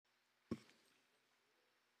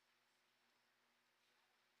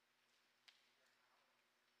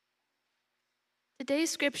Today's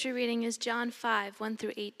scripture reading is John 5, 1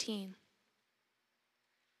 through 18.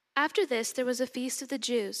 After this, there was a feast of the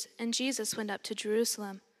Jews, and Jesus went up to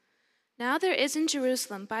Jerusalem. Now there is in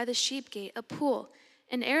Jerusalem by the sheep gate a pool,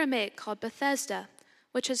 in Aramaic called Bethesda,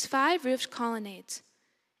 which has 5 roofed colonnades.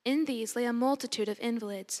 In these lay a multitude of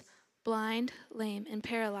invalids, blind, lame, and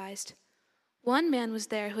paralyzed. One man was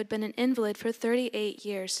there who had been an invalid for 38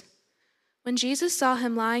 years. When Jesus saw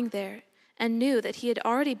him lying there and knew that he had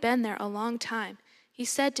already been there a long time, he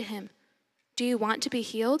said to him, "Do you want to be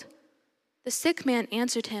healed?" The sick man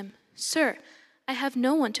answered him, "Sir, I have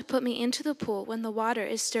no one to put me into the pool when the water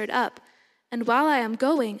is stirred up, and while I am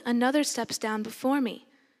going, another steps down before me."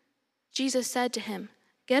 Jesus said to him,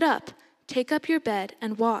 "Get up, take up your bed,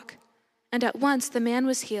 and walk." And at once the man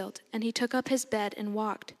was healed, and he took up his bed and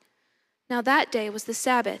walked. Now that day was the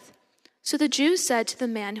Sabbath. So the Jews said to the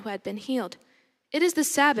man who had been healed, "It is the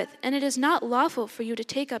Sabbath, and it is not lawful for you to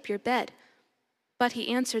take up your bed." But he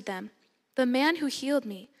answered them, "The man who healed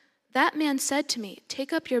me, that man said to me,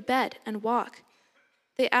 'Take up your bed and walk.'"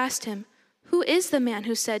 They asked him, "Who is the man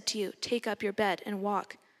who said to you, 'Take up your bed and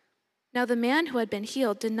walk'?" Now the man who had been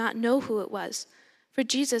healed did not know who it was, for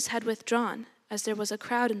Jesus had withdrawn, as there was a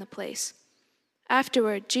crowd in the place.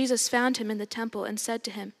 Afterward, Jesus found him in the temple and said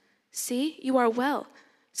to him, "See, you are well.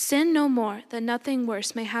 Sin no more, that nothing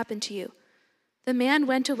worse may happen to you." The man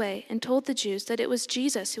went away and told the Jews that it was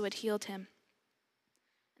Jesus who had healed him.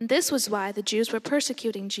 And this was why the Jews were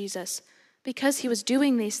persecuting Jesus, because he was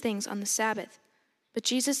doing these things on the Sabbath. But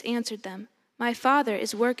Jesus answered them, "My Father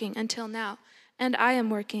is working until now, and I am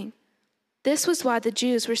working." This was why the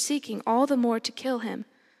Jews were seeking all the more to kill him,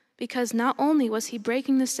 because not only was he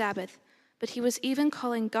breaking the Sabbath, but he was even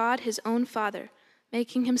calling God his own Father,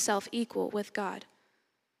 making himself equal with God.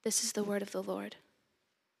 This is the word of the Lord.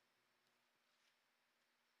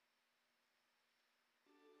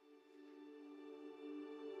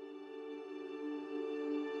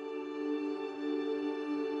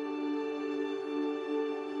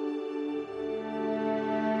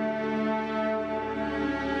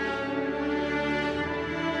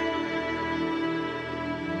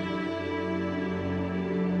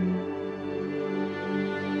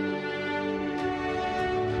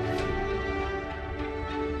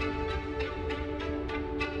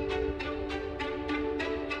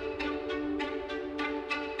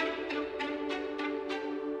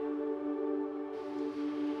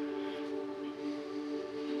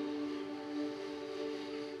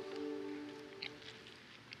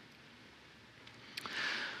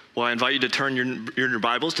 Well, I invite you to turn your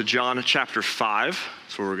Bibles to John chapter 5.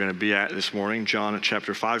 That's where we're going to be at this morning. John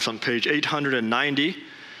chapter 5. It's on page 890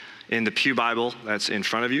 in the Pew Bible that's in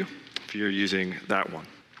front of you, if you're using that one.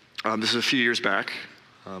 This is a few years back.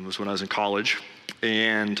 It was when I was in college.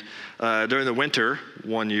 And during the winter,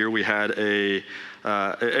 one year, we had a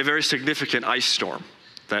very significant ice storm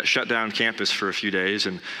that shut down campus for a few days.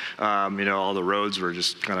 And, all the roads were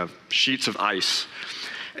just kind of sheets of ice.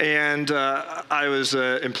 And I was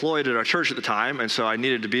employed at our church at the time, and so I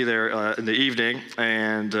needed to be there in the evening.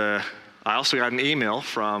 And I also got an email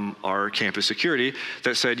from our campus security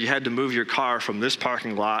that said you had to move your car from this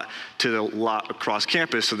parking lot to the lot across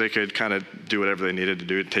campus so they could kind of do whatever they needed to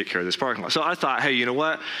do to take care of this parking lot. So I thought, hey, you know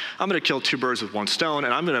what? I'm going to kill 2 birds with one stone,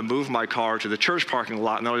 and I'm going to move my car to the church parking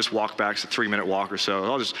lot, and I'll just walk back. It's a 3-minute walk or so.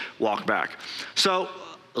 I'll just walk back. So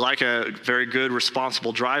like a very good,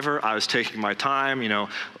 responsible driver, I was taking my time,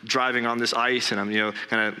 driving on this ice, and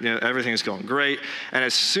I'm, everything's going great. And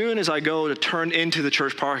as soon as I go to turn into the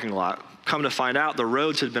church parking lot, come to find out the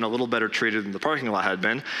roads had been a little better treated than the parking lot had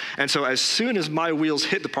been. And so as soon as my wheels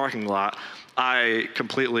hit the parking lot, I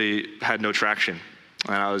completely had no traction.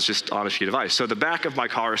 And I was just on a sheet of ice. So the back of my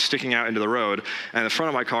car is sticking out into the road, and the front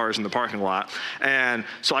of my car is in the parking lot. And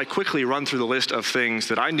so I quickly run through the list of things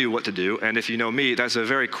that I knew what to do. And if you know me, that's a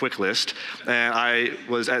very quick list. And I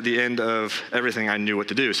was at the end of everything I knew what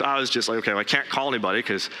to do. So I was just like, okay, well, I can't call anybody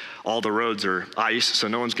because all the roads are ice, so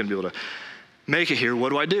no one's going to be able to make it here. What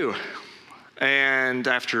do I do? And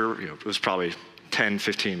after, it was probably 10,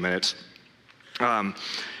 15 minutes,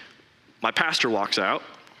 my pastor walks out.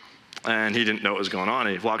 And he didn't know what was going on.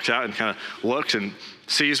 He walks out and kind of looks and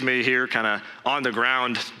sees me here kind of on the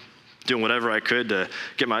ground doing whatever I could to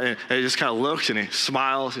get and he just kind of looks and he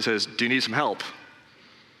smiles. He says, "Do you need some help?"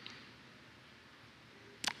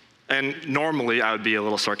 And normally I would be a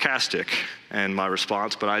little sarcastic in my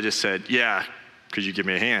response, but I just said, "Yeah, could you give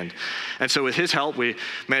me a hand?" And so with his help, we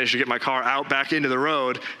managed to get my car out back into the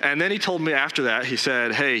road. And then he told me after that, he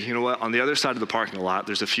said, "Hey, you know what? On the other side of the parking lot,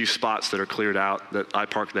 there's a few spots that are cleared out that I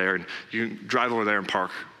parked there, and you can drive over there and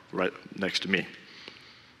park right next to me."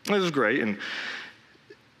 It was great. And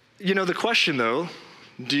The question though,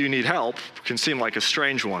 do you need help, can seem like a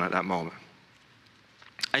strange one at that moment.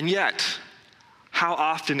 And yet, how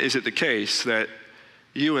often is it the case that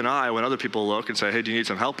you and I, when other people look and say, hey, do you need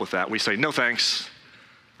some help with that? We say, no thanks,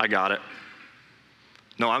 I got it.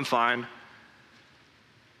 No, I'm fine.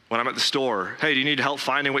 When I'm at the store, hey, do you need help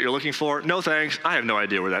finding what you're looking for? No thanks, I have no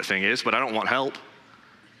idea where that thing is, but I don't want help.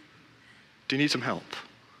 Do you need some help?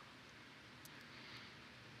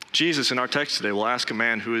 Jesus in our text today will ask a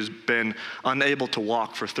man who has been unable to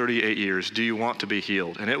walk for 38 years, do you want to be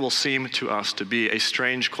healed? And it will seem to us to be a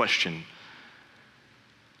strange question.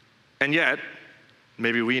 And yet,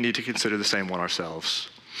 maybe we need to consider the same one ourselves.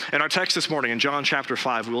 In our text this morning, in John chapter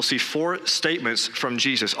 5, we will see 4 statements from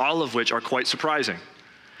Jesus, all of which are quite surprising.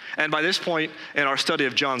 And by this point in our study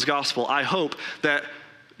of John's gospel, I hope that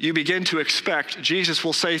you begin to expect Jesus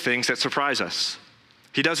will say things that surprise us.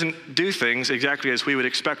 He doesn't do things exactly as we would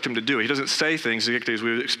expect him to do. He doesn't say things exactly as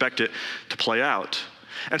we would expect it to play out.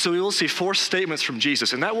 And so we will see 4 statements from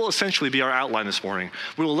Jesus, and that will essentially be our outline this morning.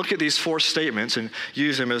 We will look at these 4 statements and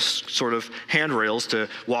use them as sort of handrails to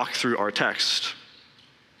walk through our text.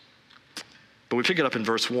 But we pick it up in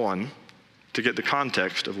verse 1 to get the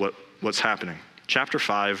context of what's happening. Chapter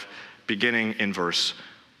 5, beginning in verse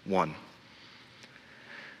 1.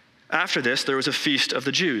 After this, there was a feast of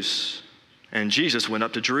the Jews, and Jesus went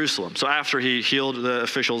up to Jerusalem. So after he healed the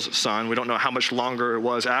official's son, we don't know how much longer it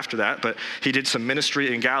was after that, but he did some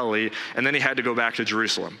ministry in Galilee, and then he had to go back to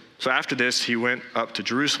Jerusalem. So after this, he went up to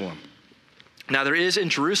Jerusalem. Now there is in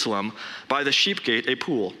Jerusalem, by the sheep gate, a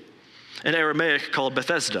pool, in Aramaic called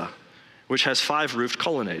Bethesda, which has 5 roofed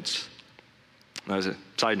colonnades. Now, as a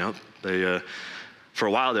side note, for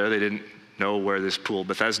a while there, they didn't know where this pool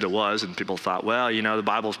Bethesda was, and people thought, well, the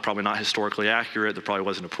Bible's probably not historically accurate. There probably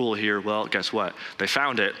wasn't a pool here. Well, guess what? They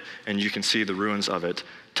found it, and you can see the ruins of it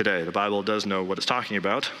today. The Bible does know what it's talking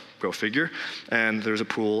about, go figure, and there's a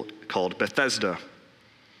pool called Bethesda.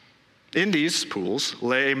 In these pools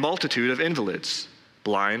lay a multitude of invalids,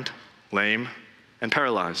 blind, lame, and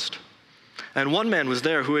paralyzed. And one man was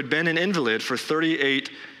there who had been an invalid for 38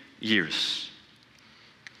 years.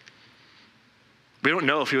 We don't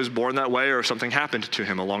know if he was born that way or if something happened to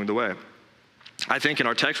him along the way. I think in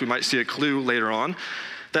our text we might see a clue later on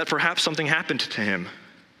that perhaps something happened to him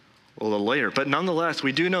a little later. But nonetheless,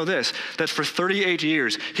 we do know this, that for 38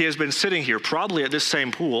 years he has been sitting here, probably at this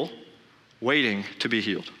same pool, waiting to be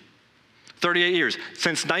healed. 38 years,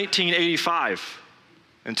 since 1985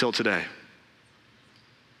 until today.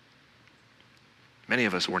 Many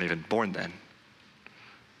of us weren't even born then.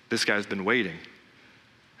 This guy's been waiting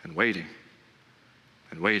and waiting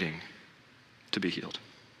and waiting to be healed.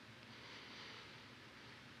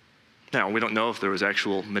 Now, we don't know if there was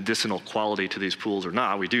actual medicinal quality to these pools or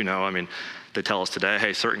not. We do know, they tell us today,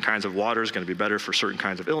 hey, certain kinds of water is going to be better for certain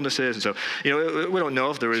kinds of illnesses. And so, we don't know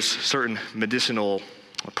if there was certain medicinal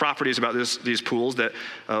properties about these pools that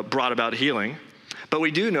brought about healing. But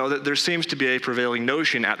we do know that there seems to be a prevailing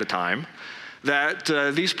notion at the time that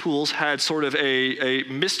these pools had sort of a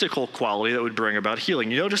mystical quality that would bring about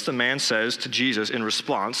healing. You notice the man says to Jesus in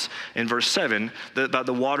response in verse 7 about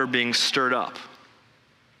the water being stirred up.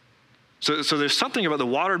 So there's something about the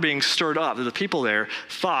water being stirred up that the people there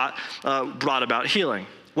thought brought about healing.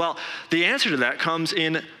 Well, the answer to that comes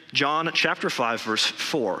in John chapter 5, verse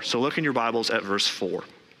 4. So look in your Bibles at verse 4.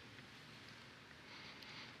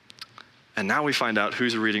 And now we find out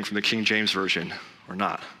who's reading from the King James Version or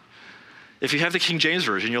not. If you have the King James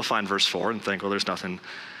Version, you'll find verse 4 and think, well, there's nothing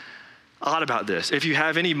odd about this. If you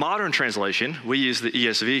have any modern translation, we use the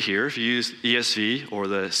ESV here. If you use ESV or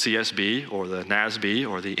the CSB or the NASB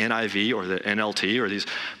or the NIV or the NLT or these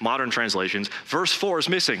modern translations, verse 4 is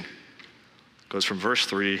missing. It goes from verse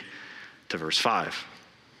 3 to verse 5.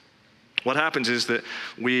 What happens is that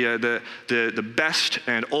the best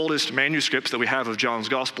and oldest manuscripts that we have of John's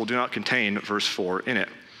Gospel do not contain verse 4 in it.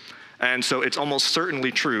 And so it's almost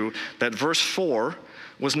certainly true that verse 4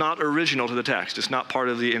 was not original to the text. It's not part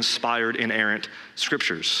of the inspired, inerrant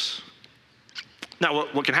scriptures. Now,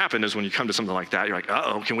 what can happen is when you come to something like that, you're like,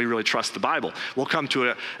 uh-oh, can we really trust the Bible? We'll come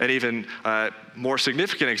to an even more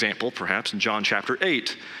significant example, perhaps, in John chapter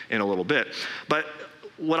 8 in a little bit. But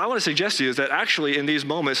what I want to suggest to you is that actually in these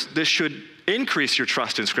moments, this should increase your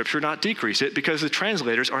trust in Scripture, not decrease it, because the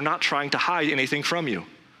translators are not trying to hide anything from you.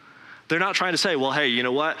 They're not trying to say, well, hey, you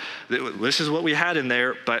know what? This is what we had in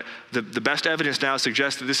there, but the best evidence now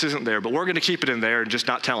suggests that this isn't there, but we're going to keep it in there and just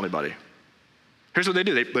not tell anybody. Here's what they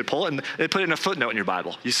do. They pull it and they put it in a footnote in your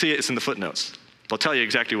Bible. You see it, it's in the footnotes. They'll tell you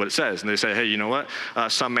exactly what it says. And they say, hey, you know what?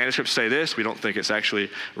 Some manuscripts say this. We don't think it's actually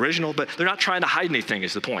original, but they're not trying to hide anything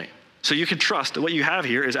is the point. So you can trust that what you have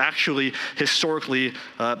here is actually historically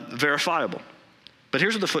verifiable. But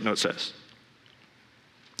here's what the footnote says.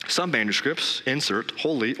 Some manuscripts insert,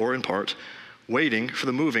 wholly or in part, waiting for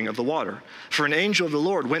the moving of the water. For an angel of the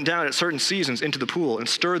Lord went down at certain seasons into the pool and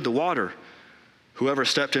stirred the water. Whoever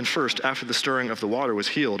stepped in first after the stirring of the water was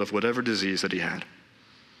healed of whatever disease that he had.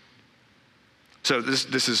 So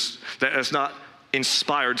that's not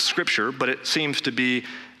inspired scripture, but it seems to be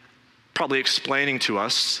probably explaining to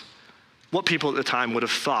us what people at the time would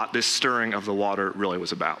have thought this stirring of the water really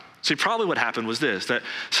was about. See, probably what happened was this, that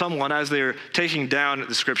someone, as they're taking down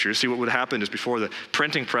the scriptures, see what would happen is before the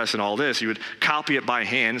printing press and all this, you would copy it by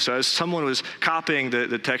hand. So as someone was copying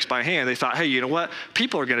the text by hand, they thought, hey, you know what?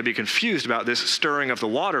 People are going to be confused about this stirring of the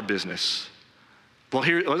water business. Well,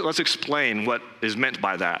 here, let's explain what is meant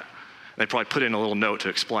by that. They probably put in a little note to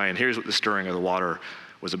explain, here's what the stirring of the water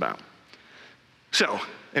was about. So,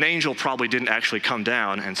 an angel probably didn't actually come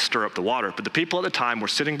down and stir up the water, but the people at the time were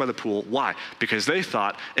sitting by the pool. Why? Because they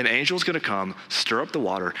thought an angel's going to come, stir up the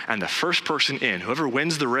water, and the first person in, whoever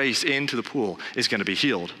wins the race into the pool, is going to be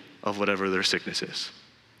healed of whatever their sickness is.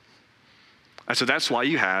 And so that's why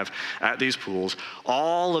you have at these pools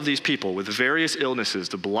all of these people with various illnesses,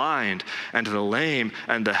 the blind and the lame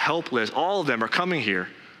and the helpless, all of them are coming here,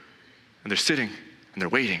 and they're sitting and they're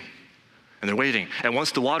waiting. And they're waiting. And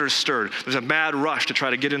once the water's stirred, there's a mad rush to try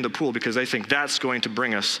to get in the pool because they think that's going to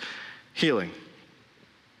bring us healing.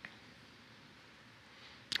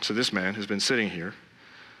 So this man has been sitting here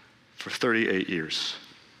for 38 years,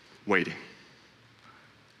 waiting.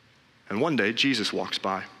 And one day, Jesus walks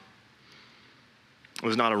by. It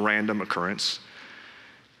was not a random occurrence.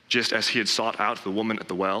 Just as he had sought out the woman at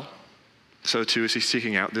the well, so too is he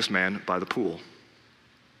seeking out this man by the pool.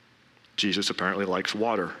 Jesus apparently likes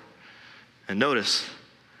water. And notice,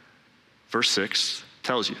 verse 6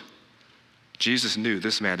 tells you, Jesus knew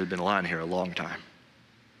this man had been lying here a long time.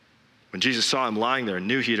 When Jesus saw him lying there,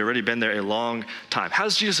 knew he had already been there a long time. How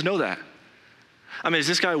does Jesus know that? I mean, is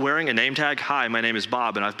this guy wearing a name tag? Hi, my name is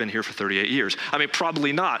Bob, and I've been here for 38 years. I mean,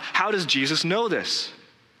 probably not. How does Jesus know this?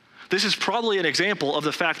 This is probably an example of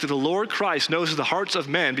the fact that the Lord Christ knows the hearts of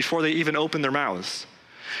men before they even open their mouths.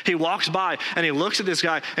 He walks by and he looks at this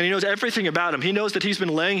guy and he knows everything about him. He knows that he's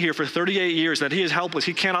been laying here for 38 years, that he is helpless,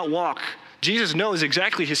 he cannot walk. Jesus knows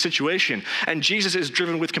exactly his situation, and Jesus is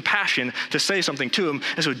driven with compassion to say something to him.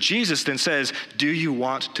 And so Jesus then says, do you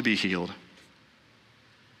want to be healed?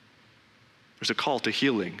 There's a call to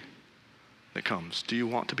healing that comes. Do you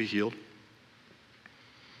want to be healed?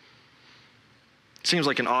 It seems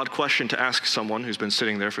like an odd question to ask someone who's been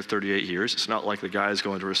sitting there for 38 years. It's not like the guy is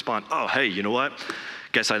going to respond, oh, hey, you know what?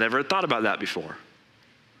 Guess I never thought about that before.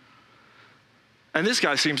 And this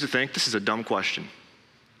guy seems to think this is a dumb question,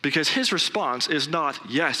 because his response is not,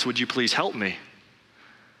 yes, would you please help me?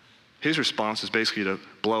 His response is basically to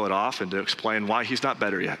blow it off and to explain why he's not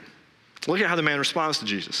better yet. Look at how the man responds to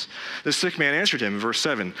Jesus. The sick man answered him in verse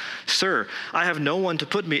 7, Sir, I have no one to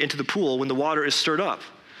put me into the pool when the water is stirred up.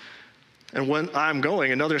 And when I'm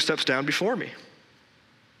going, another steps down before me.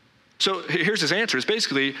 So here's his answer. It's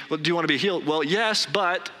basically, well, do you want to be healed? Well, yes,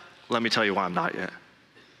 but let me tell you why I'm not yet.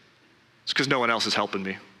 It's because no one else is helping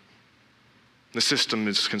me. The system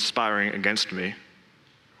is conspiring against me.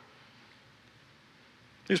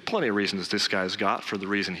 There's plenty of reasons this guy's got for the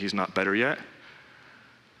reason he's not better yet.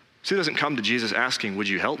 So he doesn't come to Jesus asking, would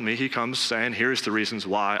you help me? He comes saying, here's the reasons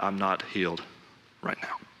why I'm not healed right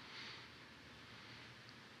now.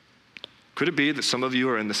 Could it be that some of you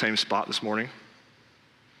are in the same spot this morning?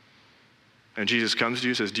 And Jesus comes to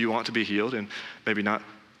you and says, do you want to be healed? And maybe not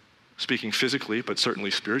speaking physically, but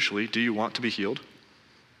certainly spiritually, do you want to be healed?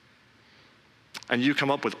 And you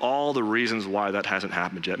come up with all the reasons why that hasn't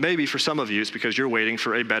happened yet. Maybe for some of you, it's because you're waiting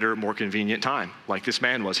for a better, more convenient time, like this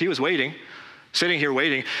man was. He was waiting, sitting here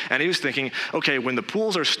waiting, and he was thinking, okay, when the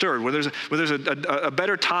pools are stirred, when there's a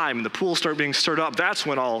better time and the pools start being stirred up, that's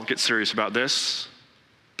when I'll get serious about this.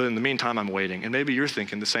 But in the meantime, I'm waiting. And maybe you're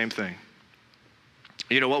thinking the same thing.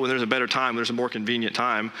 You know what, when there's a better time, there's a more convenient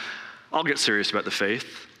time, I'll get serious about the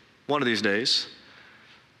faith one of these days.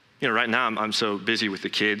 You know, right now I'm so busy with the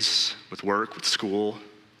kids, with work, with school.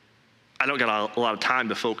 I don't get a lot of time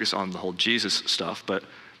to focus on the whole Jesus stuff, but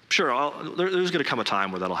sure, there's going to come a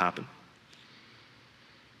time where that'll happen.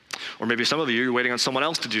 Or maybe some of you're waiting on someone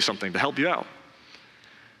else to do something to help you out.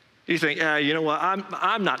 You think, you know what,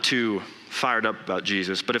 I'm not too fired up about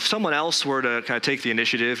Jesus, but if someone else were to kind of take the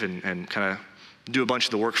initiative and kind of do a bunch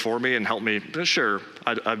of the work for me and help me, sure,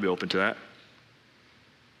 I'd be open to that.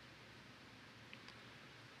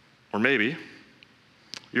 Or maybe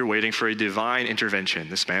You're waiting for a divine intervention.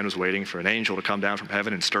 This man was waiting for an angel to come down from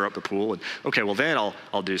heaven and stir up the pool. And okay, well then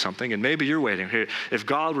I'll do something. And maybe you're waiting. Hey, if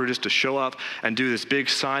God were just to show up and do this big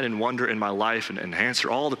sign and wonder in my life and answer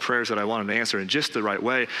all the prayers that I want him to answer in just the right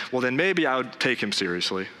way, well then maybe I would take him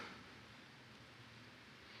seriously.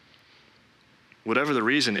 Whatever the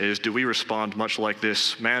reason is, do we respond much like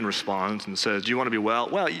this man responds and says, do you want to be well?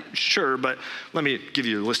 Well, sure, but let me give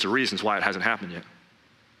you a list of reasons why it hasn't happened yet.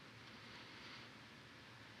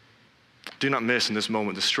 Do not miss in this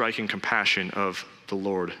moment the striking compassion of the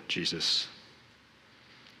Lord Jesus.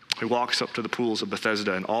 He walks up to the pools of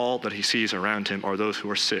Bethesda, and all that he sees around him are those who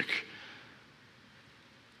are sick.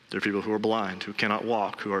 There are people who are blind, who cannot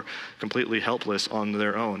walk, who are completely helpless on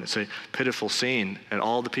their own. It's a pitiful scene, and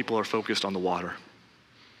all the people are focused on the water.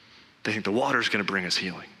 They think the water is going to bring us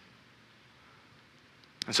healing.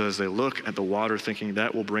 And so as they look at the water thinking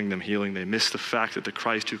that will bring them healing, they miss the fact that the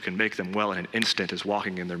Christ who can make them well in an instant is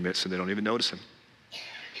walking in their midst, and they don't even notice him.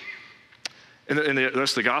 In the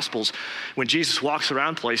rest of the Gospels, when Jesus walks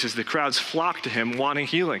around places, the crowds flock to him wanting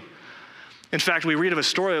healing. In fact, we read of a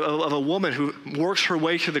story of a woman who works her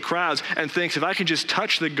way through the crowds and thinks, if I can just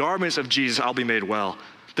touch the garments of Jesus, I'll be made well.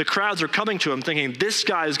 The crowds are coming to him thinking, this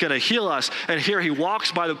guy is going to heal us. And here he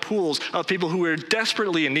walks by the pools of people who are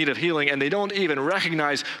desperately in need of healing, and they don't even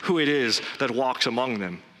recognize who it is that walks among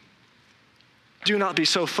them. Do not be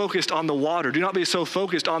so focused on the water. Do not be so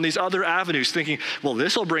focused on these other avenues thinking, well,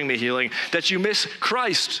 this will bring me healing, that you miss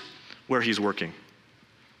Christ where he's working.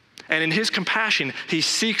 And in his compassion, he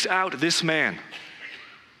seeks out this man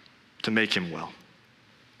to make him well.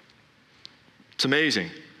 It's amazing.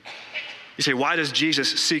 You say, why does Jesus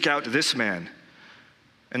seek out this man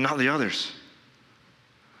and not the others?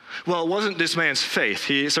 Well, it wasn't this man's faith.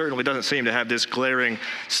 He certainly doesn't seem to have this glaring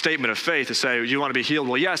statement of faith to say, you want to be healed?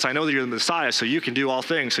 Well, yes, I know that you're the Messiah, so you can do all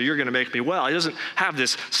things, so you're going to make me well. He doesn't have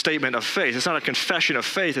this statement of faith. It's not a confession of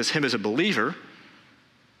faith as him as a believer.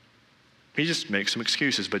 He just makes some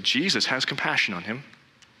excuses. But Jesus has compassion on him,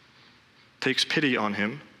 takes pity on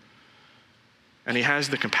him, and he has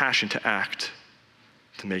the compassion to act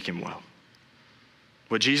to make him well.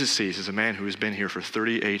 What Jesus sees is a man who has been here for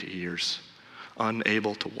 38 years,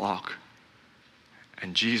 unable to walk.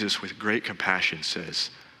 And Jesus, with great compassion, says,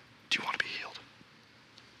 do you want to be healed?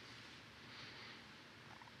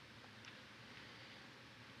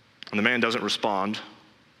 And the man doesn't respond,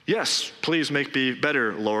 yes, please make me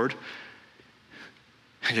better, Lord.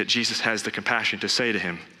 And yet Jesus has the compassion to say to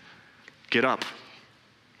him, get up,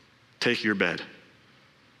 take your bed,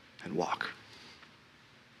 and walk.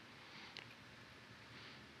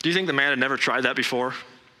 Do you think the man had never tried that before?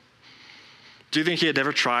 Do you think he had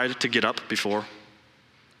never tried to get up before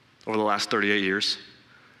over the last 38 years?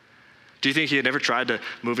 Do you think he had never tried to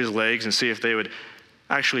move his legs and see if they would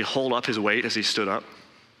actually hold up his weight as he stood up?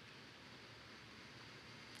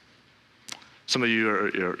 Some of you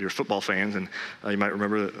are football fans, and you might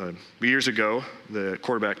remember years ago, the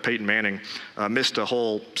quarterback Peyton Manning missed a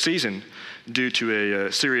whole season due to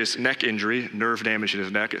a serious neck injury, nerve damage in his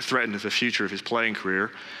neck. It threatened the future of his playing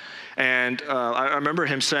career. And I remember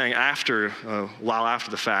him saying while after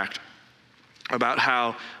the fact, about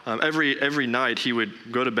how every night he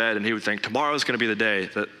would go to bed and he would think, tomorrow's going to be the day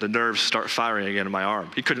that the nerves start firing again in my arm.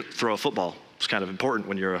 He couldn't throw a football. It's kind of important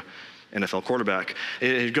when you're a NFL quarterback.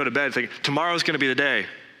 He'd go to bed thinking, tomorrow's going to be the day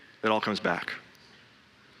it all comes back.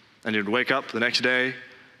 And he'd wake up the next day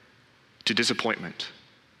to disappointment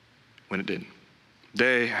when it didn't.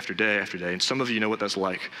 Day after day after day. And some of you know what that's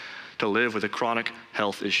like, to live with a chronic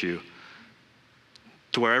health issue,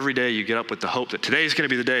 to where every day you get up with the hope that today's going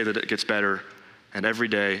to be the day that it gets better, and every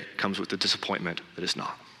day comes with the disappointment that it's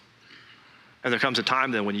not. And there comes a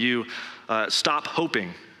time then when you stop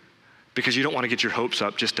hoping because you don't want to get your hopes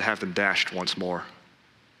up just to have them dashed once more.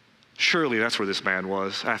 Surely that's where this man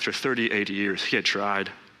was. After 38 years, he had tried,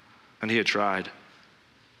 and he had tried.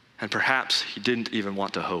 And perhaps he didn't even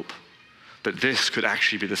want to hope that this could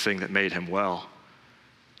actually be the thing that made him well,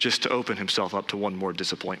 just to open himself up to one more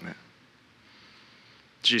disappointment.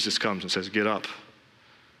 Jesus comes and says, get up,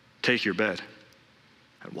 take your bed,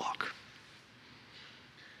 and walk.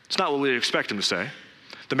 It's not what we'd expect him to say.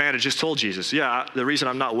 The man had just told Jesus, yeah, the reason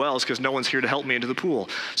I'm not well is because no one's here to help me into the pool.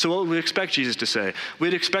 So what would we expect Jesus to say?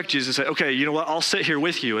 We'd expect Jesus to say, okay, you know what, I'll sit here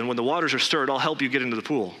with you, and when the waters are stirred, I'll help you get into the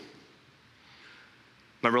pool.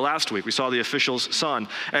 Remember last week, we saw the official's son,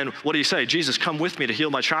 and what did he say? Jesus, come with me to heal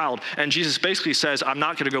my child. And Jesus basically says, I'm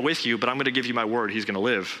not going to go with you, but I'm going to give you my word. He's going to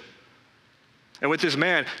live. And with this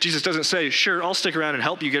man, Jesus doesn't say, sure, I'll stick around and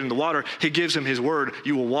help you get in the water. He gives him his word,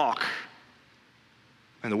 you will walk.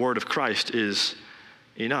 And the word of Christ is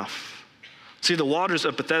enough. See, the waters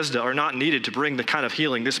of Bethesda are not needed to bring the kind of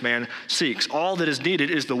healing this man seeks. All that is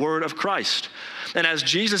needed is the word of Christ. And as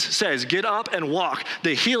Jesus says, get up and walk,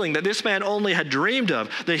 the healing that this man only had dreamed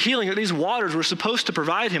of, the healing that these waters were supposed to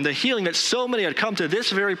provide him, the healing that so many had come to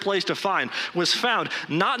this very place to find, was found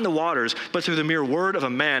not in the waters, but through the mere word of a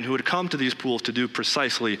man who had come to these pools to do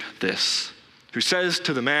precisely this, who says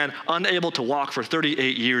to the man unable to walk for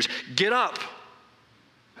 38 years, get up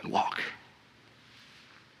and walk.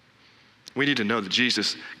 We need to know that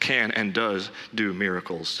Jesus can and does do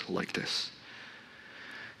miracles like this.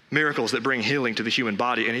 Miracles that bring healing to the human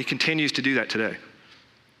body, and he continues to do that today.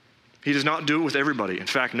 He does not do it with everybody. In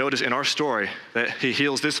fact, notice in our story that he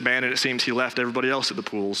heals this man, and it seems he left everybody else at the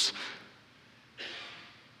pools.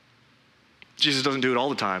 Jesus doesn't do it all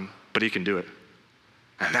the time, but he can do it.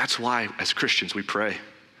 And that's why, as Christians, we pray.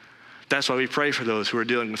 That's why we pray for those who are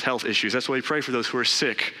dealing with health issues. That's why we pray for those who are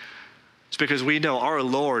sick. It's because we know our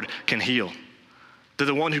Lord can heal. That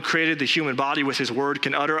the one who created the human body with his word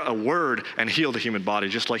can utter a word and heal the human body,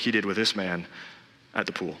 just like he did with this man at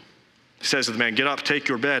the pool. He says to the man, get up, take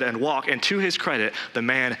your bed, and walk. And to his credit, the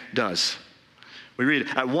man does. We read,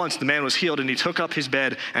 at once the man was healed, and he took up his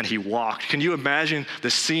bed and he walked. Can you imagine the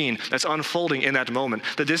scene that's unfolding in that moment?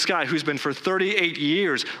 That this guy who's been for 38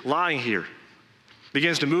 years lying here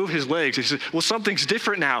begins to move his legs. He says, well, something's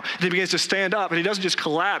different now. And he begins to stand up, and he doesn't just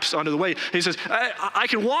collapse under the weight. He says, I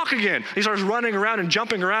can walk again. He starts running around and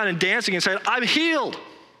jumping around and dancing and saying, I'm healed.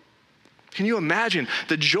 Can you imagine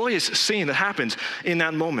the joyous scene that happens in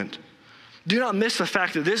that moment? Do not miss the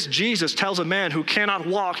fact that this Jesus tells a man who cannot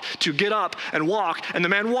walk to get up and walk, and the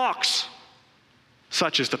man walks.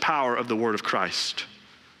 Such is the power of the word of Christ.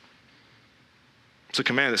 It's a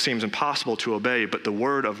command that seems impossible to obey, but the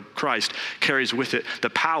word of Christ carries with it the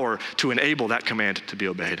power to enable that command to be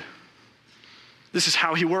obeyed. This is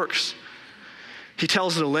how he works. He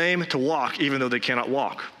tells the lame to walk even though they cannot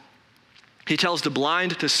walk. He tells the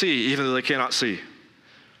blind to see even though they cannot see.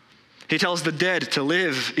 He tells the dead to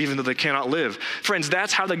live even though they cannot live. Friends,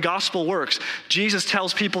 that's how the gospel works. Jesus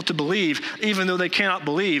tells people to believe even though they cannot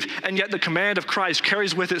believe, and yet the command of Christ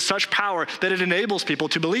carries with it such power that it enables people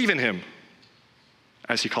to believe in him,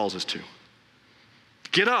 as he calls us to.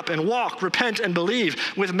 Get up and walk, repent and believe.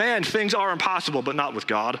 With man, things are impossible, but not with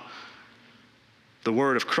God. The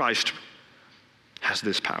word of Christ has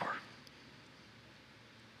this power.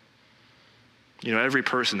 You know, every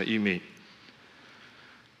person that you meet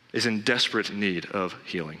is in desperate need of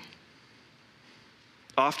healing.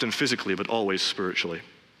 Often physically, but always spiritually.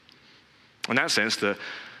 In that sense, the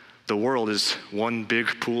world is one big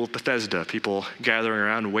pool of Bethesda, people gathering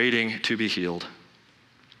around waiting to be healed.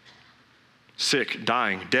 Sick,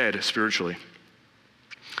 dying, dead spiritually.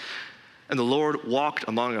 And the Lord walked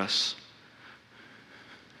among us,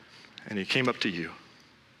 and he came up to you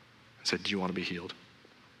and said, do you want to be healed?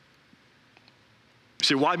 You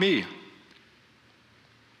say, why me?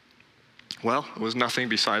 Well, it was nothing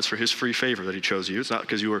besides for his free favor that he chose you. It's not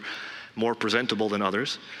because you were more presentable than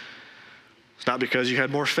others. It's not because you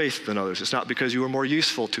had more faith than others. It's not because you were more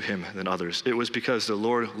useful to him than others. It was because the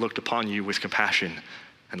Lord looked upon you with compassion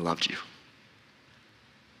and loved you.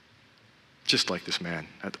 Just like this man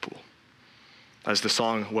at the pool. As the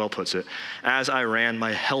song well puts it, as I ran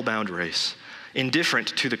my hell-bound race, indifferent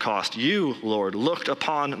to the cost, you, Lord, looked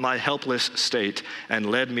upon my helpless state and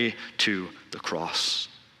led me to the cross.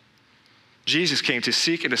 Jesus came to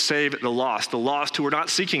seek and to save the lost who were not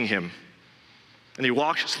seeking him. And he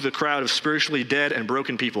walked through the crowd of spiritually dead and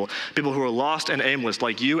broken people who are lost and aimless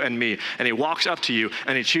like you and me. And he walks up to you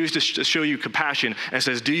and he chooses to show you compassion and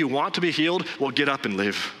says, do you want to be healed? Well, get up and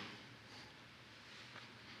live.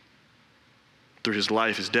 Through his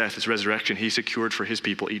life, his death, his resurrection, he secured for his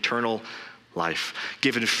people eternal life,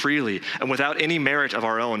 given freely and without any merit of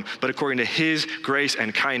our own, but according to his grace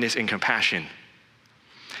and kindness and compassion.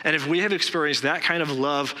 And if we have experienced that kind of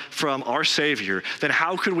love from our Savior, then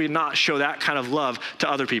how could we not show that kind of love to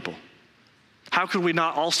other people? How could we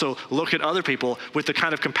not also look at other people with the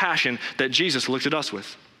kind of compassion that Jesus looked at us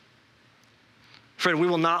with? Friend, we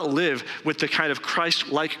will not live with the kind of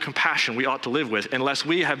Christ-like compassion we ought to live with unless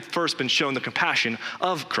we have first been shown the compassion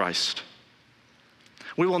of Christ.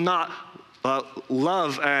 We will not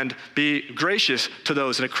love and be gracious to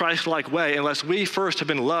those in a Christ-like way unless we first have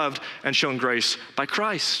been loved and shown grace by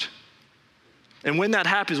Christ. And when that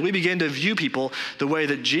happens, we begin to view people the way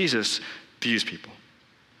that Jesus views people.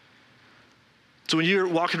 So when you're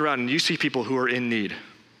walking around and you see people who are in need,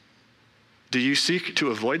 do you seek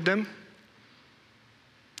to avoid them?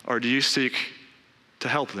 Or do you seek to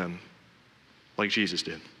help them like Jesus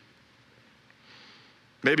did?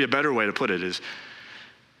 Maybe a better way to put it is,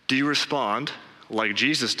 do you respond like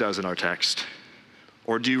Jesus does in our text?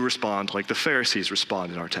 Or do you respond like the Pharisees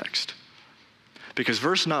respond in our text? Because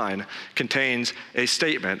verse 9 contains a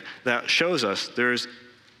statement that shows us there's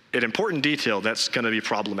an important detail that's going to be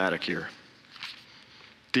problematic here.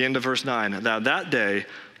 The end of verse 9, now that day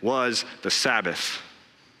was the Sabbath.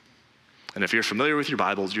 And if you're familiar with your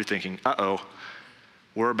Bibles, you're thinking, uh-oh,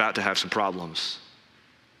 we're about to have some problems.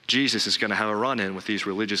 Jesus is going to have a run-in with these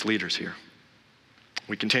religious leaders here.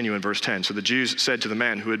 We continue in verse 10. So the Jews said to the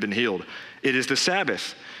man who had been healed, "It is the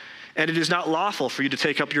Sabbath, and it is not lawful for you to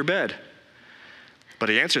take up your bed." But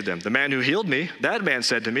he answered them, "The man who healed me, that man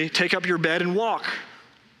said to me, 'Take up your bed and walk.'"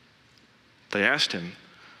 They asked him,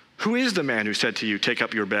 "Who is the man who said to you, 'Take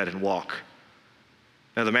up your bed and walk'?"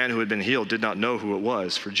 Now the man who had been healed did not know who it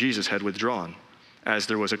was, for Jesus had withdrawn, as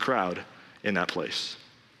there was a crowd in that place.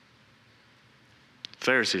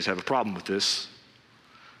 Pharisees have a problem with this.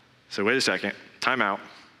 So wait a second, time out.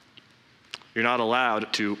 You're not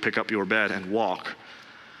allowed to pick up your bed and walk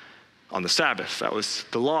on the Sabbath. That was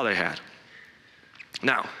the law they had.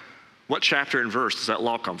 Now, what chapter and verse does that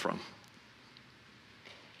law come from?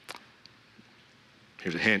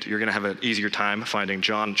 Here's a hint. You're going to have an easier time finding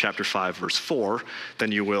John chapter 5, verse 4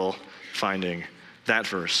 than you will finding that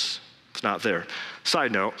verse. It's not there.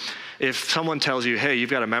 Side note, if someone tells you, hey, you've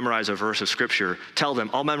got to memorize a verse of Scripture, tell them,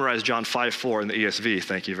 I'll memorize John 5:4 in the ESV,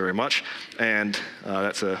 thank you very much. And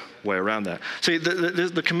that's a way around that. See,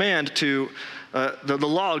 the command to, the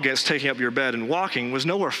law against taking up your bed and walking was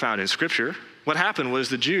nowhere found in Scripture. What happened was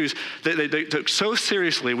the Jews, they took so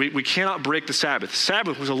seriously, we cannot break the Sabbath. The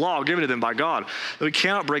Sabbath was a law given to them by God. We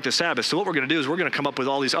cannot break the Sabbath. So what we're going to do is we're going to come up with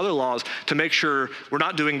all these other laws to make sure we're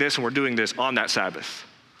not doing this and we're doing this on that Sabbath.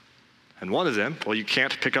 And one of them, well, you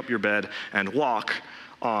can't pick up your bed and walk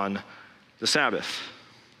on the Sabbath.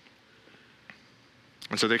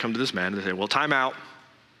 And so they come to this man and they say, well, time out.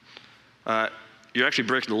 You're actually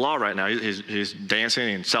breaking the law right now. He's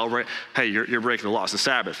dancing and celebrating. Hey, you're breaking the law. It's the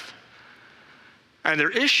Sabbath. And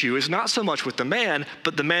their issue is not so much with the man,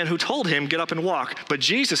 but the man who told him, get up and walk. But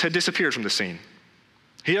Jesus had disappeared from the scene.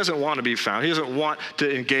 He doesn't want to be found. He doesn't want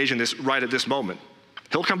to engage in this right at this moment.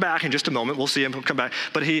 He'll come back in just a moment. We'll see him come back.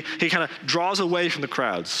 But he kind of draws away from the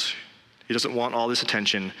crowds. He doesn't want all this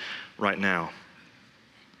attention right now.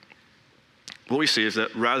 What we see is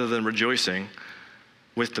that rather than rejoicing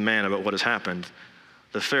with the man about what has happened,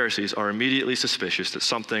 the Pharisees are immediately suspicious that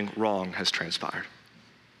something wrong has transpired.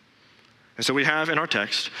 And so we have in our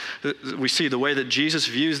text, we see the way that Jesus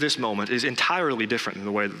views this moment is entirely different than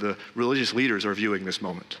the way that the religious leaders are viewing this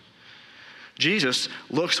moment. Jesus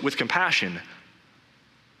looks with compassion.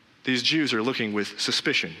 These Jews are looking with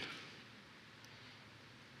suspicion.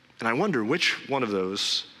 And I wonder which one of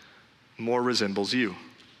those more resembles you.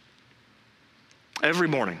 Every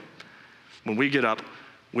morning, when we get up,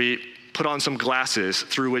 we put on some glasses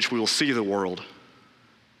through which we will see the world.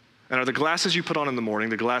 And are the glasses you put on in the morning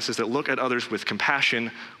the glasses that look at others with compassion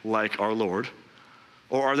like our Lord?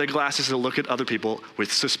 Or are they glasses that look at other people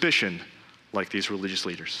with suspicion like these religious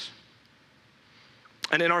leaders?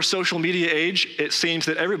 And in our social media age, it seems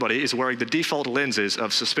that everybody is wearing the default lenses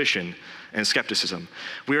of suspicion and skepticism.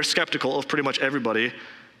 We are skeptical of pretty much everybody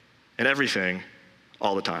and everything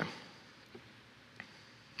all the time.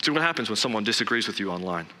 So what happens when someone disagrees with you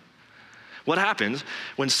online? What happens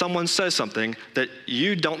when someone says something that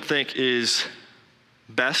you don't think is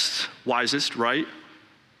best, wisest, right?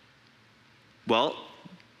 Well,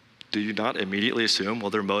 do you not immediately assume, well,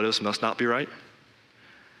 their motives must not be right?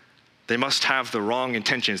 They must have the wrong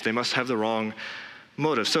intentions. They must have the wrong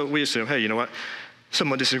motives. So we assume, hey, you know what?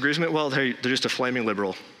 Someone disagrees with me. Well, they're just a flaming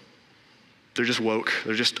liberal. They're just woke.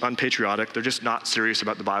 They're just unpatriotic. They're just not serious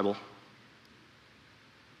about the Bible.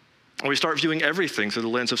 And we start viewing everything through the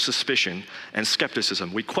lens of suspicion and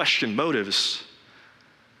skepticism. We question motives.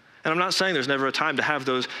 And I'm not saying there's never a time to have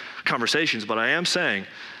those conversations, but I am saying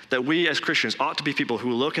that we as Christians ought to be people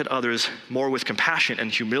who look at others more with compassion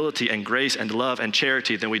and humility and grace and love and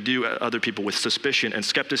charity than we do at other people with suspicion and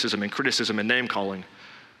skepticism and criticism and name calling.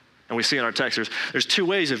 And we see in our text, there's two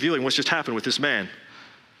ways of viewing what's just happened with this man.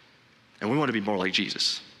 And we want to be more like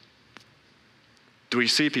Jesus. Do we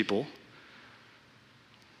see people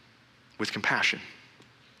with compassion?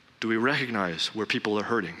 Do we recognize where people are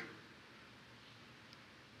hurting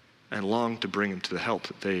and long to bring them to the help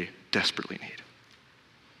that they desperately need?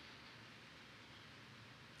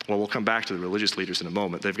 Well, we'll come back to the religious leaders in a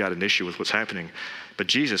moment. They've got an issue with what's happening. But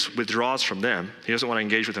Jesus withdraws from them. He doesn't want to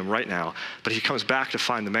engage with them right now, but he comes back to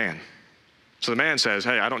find the man. So the man says,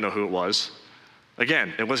 hey, I don't know who it was.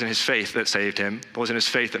 Again, it wasn't his faith that saved him. It wasn't his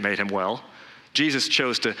faith that made him well. Jesus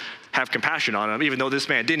chose to have compassion on him, even though this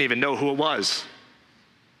man didn't even know who it was.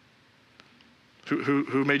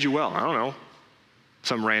 Who made you well? I don't know.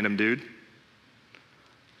 Some random dude.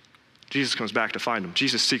 Jesus comes back to find him.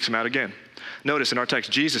 Jesus seeks him out again. Notice in our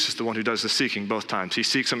text, Jesus is the one who does the seeking both times. He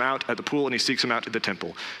seeks him out at the pool and he seeks him out at the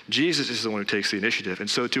temple. Jesus is the one who takes the initiative, and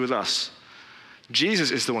so too with us.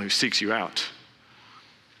 Jesus is the one who seeks you out.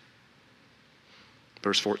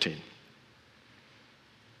 Verse 14.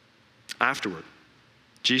 Afterward,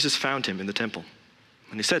 Jesus found him in the temple,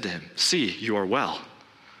 and he said to him, "See, you are well.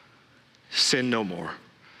 Sin no more,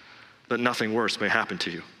 that nothing worse may happen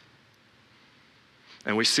to you."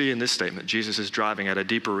 And we see in this statement, Jesus is driving at a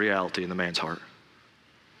deeper reality in the man's heart.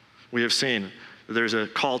 We have seen that there's a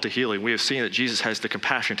call to healing. We have seen that Jesus has the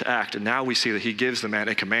compassion to act, and now we see that he gives the man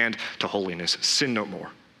a command to holiness: sin no more.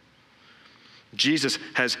 Jesus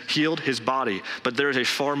has healed his body, but there is a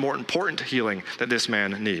far more important healing that this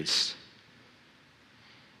man needs.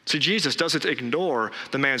 See, Jesus doesn't ignore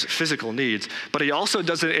the man's physical needs, but he also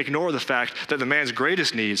doesn't ignore the fact that the man's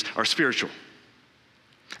greatest needs are spiritual.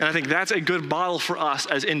 And I think that's a good model for us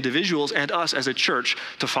as individuals and us as a church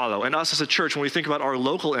to follow. And us as a church, when we think about our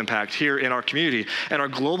local impact here in our community and our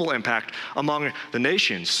global impact among the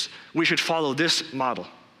nations, we should follow this model.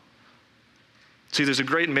 See, there's a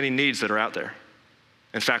great many needs that are out there.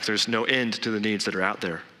 In fact, there's no end to the needs that are out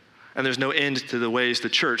there. And there's no end to the ways the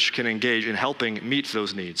church can engage in helping meet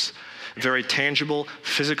those needs. Very tangible,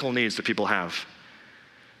 physical needs that people have.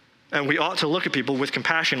 And we ought to look at people with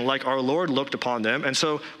compassion like our Lord looked upon them. And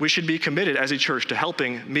so we should be committed as a church to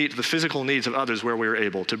helping meet the physical needs of others where we are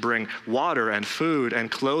able, to bring water and food and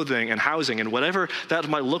clothing and housing and whatever that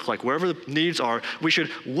might look like. Wherever the needs are, we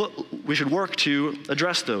should work to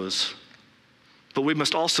address those. But we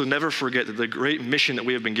must also never forget that the great mission that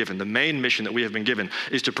we have been given, the main mission that we have been given,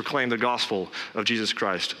 is to proclaim the gospel of Jesus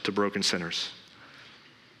Christ to broken sinners.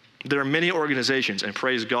 There are many organizations, and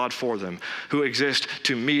praise God for them, who exist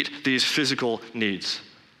to meet these physical needs.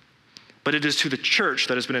 But it is to the church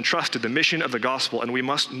that has been entrusted the mission of the gospel, and we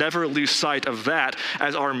must never lose sight of that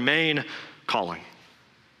as our main calling.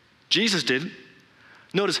 Jesus did.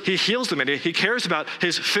 Notice, he heals the man. He cares about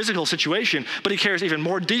his physical situation, but he cares even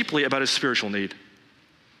more deeply about his spiritual need.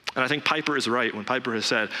 And I think Piper is right when Piper has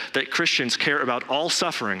said that Christians care about all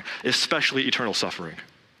suffering, especially eternal suffering.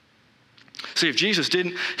 See, if Jesus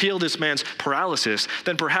didn't heal this man's paralysis,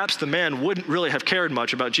 then perhaps the man wouldn't really have cared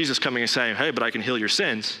much about Jesus coming and saying, "Hey, but I can heal your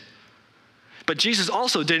sins." But Jesus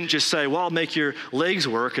also didn't just say, "Well, I'll make your legs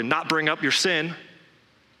work and not bring up your sin."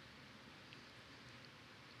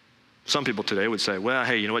 Some people today would say, "Well,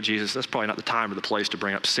 hey, you know what, Jesus, that's probably not the time or the place to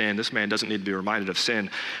bring up sin. This man doesn't need to be reminded of sin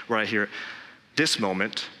right here, this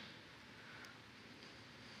moment."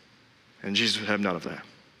 And Jesus would have none of that.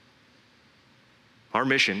 Our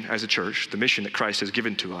mission as a church, the mission that Christ has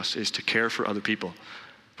given to us, is to care for other people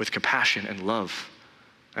with compassion and love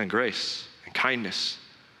and grace and kindness.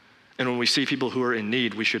 And when we see people who are in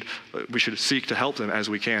need, we should seek to help them as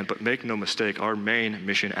we can. But make no mistake, our main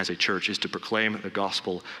mission as a church is to proclaim the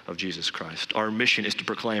gospel of Jesus Christ. Our mission is to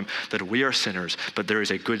proclaim that we are sinners, but there is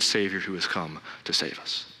a good Savior who has come to save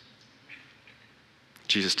us.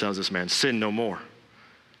 Jesus tells this man, "Sin no more,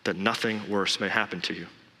 that nothing worse may happen to you."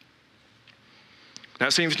 Now,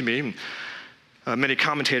 it seems to me, many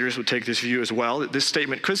commentators would take this view as well, that this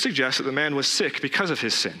statement could suggest that the man was sick because of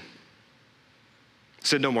his sin.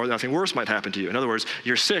 Sin no more, nothing worse might happen to you. In other words,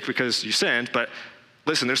 you're sick because you sinned, but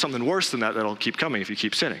listen, there's something worse than that that'll keep coming if you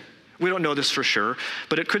keep sinning. We don't know this for sure,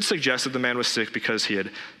 but it could suggest that the man was sick because he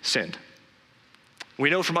had sinned. We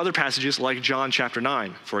know from other passages like John chapter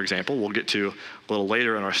 9, for example, we'll get to a little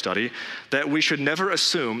later in our study, that we should never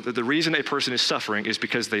assume that the reason a person is suffering is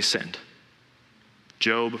because they sinned.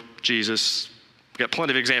 Job, Jesus, we've got plenty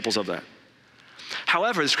of examples of that.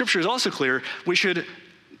 However, the scripture is also clear, we should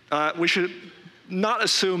not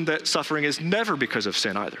assume that suffering is never because of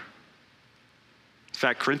sin either. In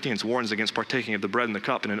fact, Corinthians warns against partaking of the bread and the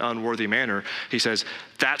cup in an unworthy manner. He says,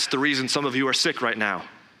 that's the reason some of you are sick right now.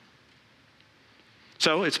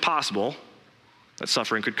 So it's possible that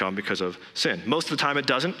suffering could come because of sin. Most of the time it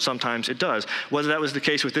doesn't, sometimes it does. Whether that was the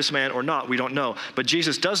case with this man or not, we don't know. But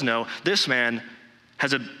Jesus does know this man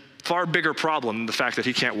has a far bigger problem than the fact that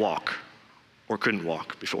he can't walk or couldn't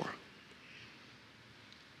walk before.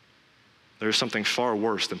 There's something far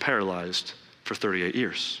worse than paralyzed for 38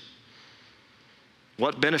 years.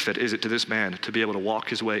 What benefit is it to this man to be able to walk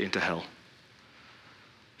his way into hell?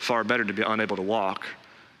 Far better to be unable to walk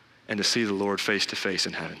and to see the Lord face to face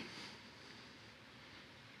in heaven.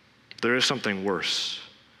 There is something worse.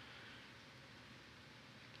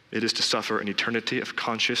 It is to suffer an eternity of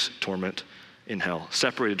conscious torment in hell,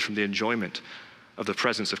 separated from the enjoyment of the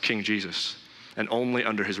presence of King Jesus and only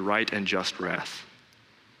under his right and just wrath.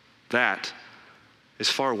 That is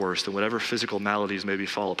far worse than whatever physical maladies may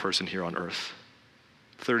befall a person here on earth.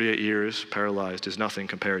 38 years paralyzed is nothing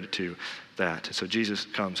compared to that. And so Jesus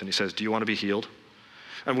comes and he says, do you want to be healed?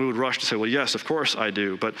 And we would rush to say, well, yes, of course I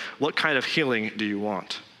do, but what kind of healing do you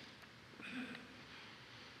want?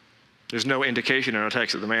 There's no indication in our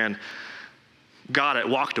text that the man got it,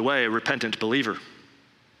 walked away, a repentant believer.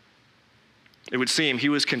 It would seem he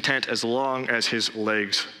was content as long as his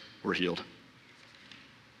legs were healed.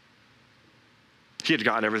 He had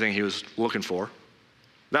gotten everything he was looking for.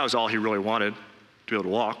 That was all he really wanted, to be able to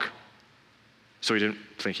walk. So he didn't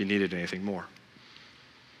think he needed anything more.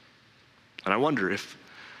 And I wonder if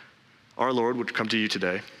our Lord would come to you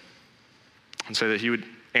today and say that he would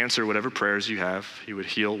answer whatever prayers you have. He would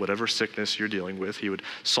heal whatever sickness you're dealing with. He would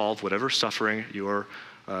solve whatever suffering you're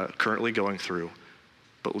currently going through,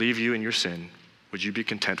 but leave you in your sin. Would you be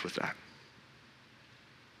content with that?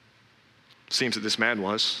 Seems that this man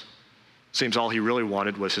was. Seems all he really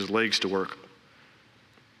wanted was his legs to work.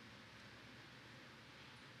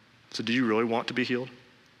 So do you really want to be healed?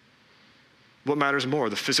 What matters more,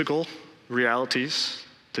 the physical realities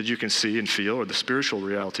that you can see and feel, or the spiritual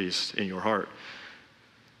realities in your heart?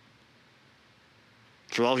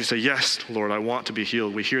 For all of you say, yes, Lord, I want to be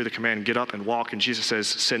healed. We hear the command, get up and walk, and Jesus says,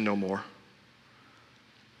 sin no more.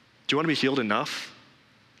 Do you want to be healed enough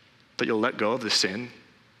that you'll let go of the sin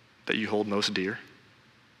that you hold most dear?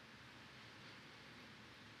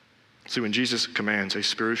 See, when Jesus commands a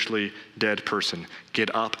spiritually dead person,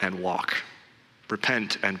 get up and walk,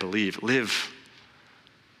 repent and believe, live,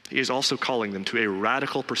 he is also calling them to a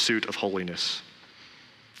radical pursuit of holiness.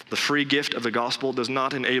 The free gift of the gospel does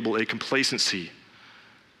not enable a complacency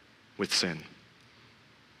with sin,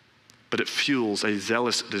 but it fuels a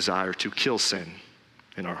zealous desire to kill sin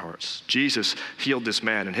in our hearts. Jesus healed this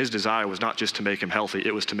man, and his desire was not just to make him healthy,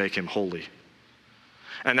 it was to make him holy.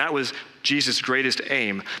 And that was Jesus' greatest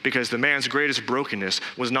aim, because the man's greatest brokenness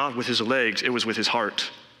was not with his legs, it was with his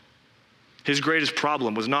heart. His greatest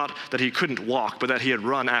problem was not that he couldn't walk, but that he had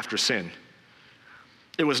run after sin.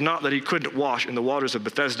 It was not that he couldn't wash in the waters of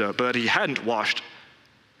Bethesda, but that he hadn't washed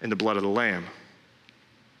in the blood of the Lamb.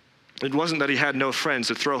 It wasn't that he had no friends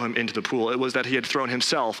to throw him into the pool. It was that he had thrown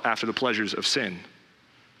himself after the pleasures of sin.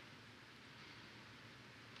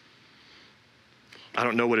 I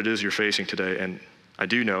don't know what it is you're facing today, and I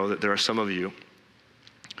do know that there are some of you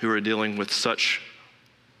who are dealing with such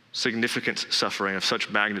significant suffering of such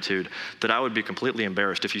magnitude that I would be completely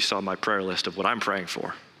embarrassed if you saw my prayer list of what I'm praying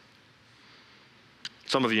for.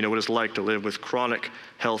 Some of you know what it's like to live with chronic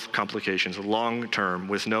health complications, long term,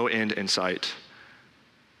 with no end in sight,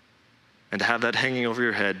 and to have that hanging over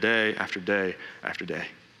your head day after day after day.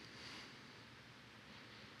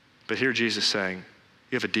 But here Jesus saying,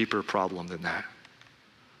 you have a deeper problem than that.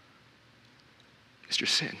 It's your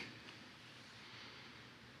sin.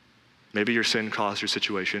 Maybe your sin caused your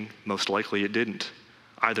situation. Most likely it didn't.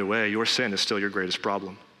 Either way, your sin is still your greatest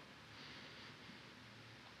problem.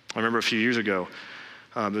 I remember a few years ago,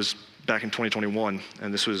 it was back in 2021,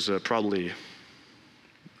 and this was probably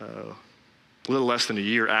a little less than a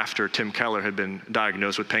year after Tim Keller had been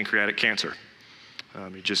diagnosed with pancreatic cancer.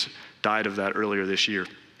 He just died of that earlier this year.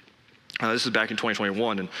 This is back in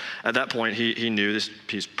 2021, and at that point, he knew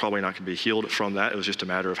he's probably not going to be healed from that. It was just a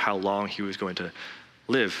matter of how long he was going to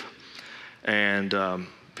live. And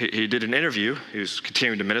he did an interview. He was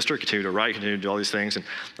continuing to minister, continuing to write, continuing to do all these things, and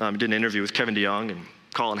he did an interview with Kevin DeYoung and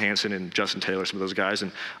Colin Hansen and Justin Taylor, some of those guys,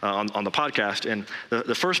 and on the podcast. And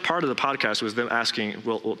the first part of the podcast was them asking,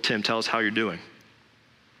 well, Tim, tell us how you're doing.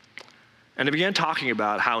 And they began talking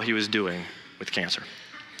about how he was doing with cancer.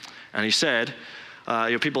 And he said,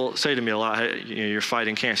 people say to me a lot, hey, you're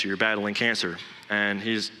fighting cancer, you're battling cancer. And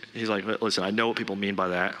he's like, listen, I know what people mean by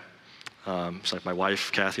that. It's like my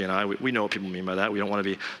wife, Kathy, and I, we know what people mean by that. We don't want to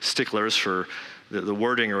be sticklers for the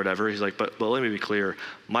wording or whatever. He's like, but let me be clear.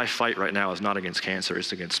 My fight right now is not against cancer,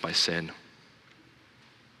 it's against my sin.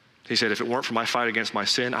 He said, if it weren't for my fight against my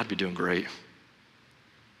sin, I'd be doing great.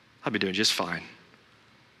 I'd be doing just fine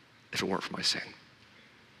if it weren't for my sin.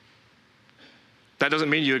 That doesn't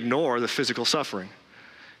mean you ignore the physical suffering.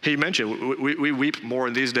 He mentioned we weep more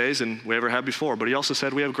in these days than we ever had before, but he also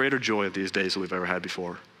said we have greater joy of these days than we've ever had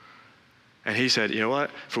before. And he said, you know what?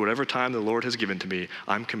 For whatever time the Lord has given to me,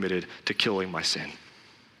 I'm committed to killing my sin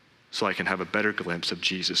so I can have a better glimpse of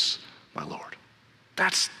Jesus, my Lord.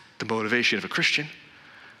 That's the motivation of a Christian.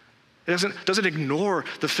 It doesn't ignore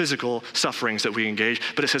the physical sufferings that we engage,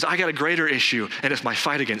 but it says, I got a greater issue, and it's my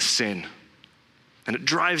fight against sin. And it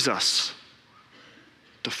drives us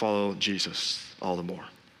to follow Jesus all the more.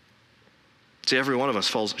 See, every one of us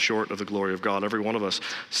falls short of the glory of God. Every one of us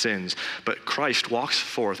sins. But Christ walks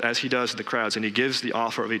forth, as he does in the crowds, and he gives the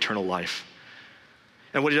offer of eternal life.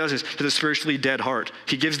 And what he does is, to the spiritually dead heart,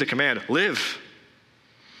 he gives the command, live.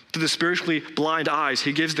 To the spiritually blind eyes,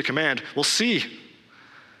 he gives the command, well, see.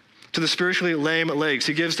 To the spiritually lame legs,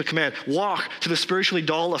 he gives the command, walk. To the spiritually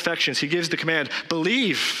dull affections, he gives the command,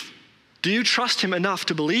 believe. Do you trust him enough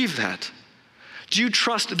to believe that? Do you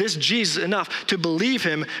trust this Jesus enough to believe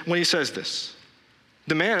him when he says this?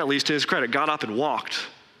 The man, at least to his credit, got up and walked.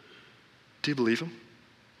 Do you believe him?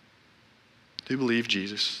 Do you believe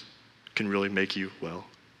Jesus can really make you well?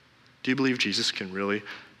 Do you believe Jesus can really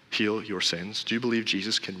heal your sins? Do you believe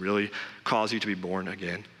Jesus can really cause you to be born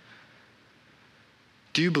again?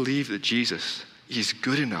 Do you believe that Jesus is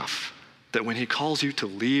good enough that when he calls you to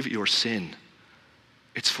leave your sin,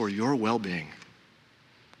 it's for your well-being?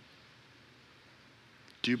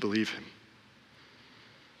 Do you believe him?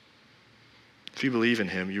 If you believe in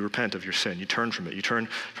him, you repent of your sin. You turn from it. You turn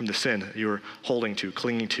from the sin that you're holding to,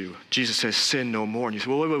 clinging to. Jesus says, sin no more. And you say,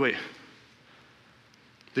 well, wait.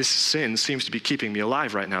 This sin seems to be keeping me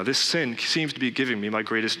alive right now. This sin seems to be giving me my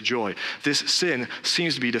greatest joy. This sin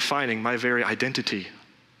seems to be defining my very identity.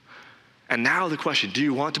 And now the question, do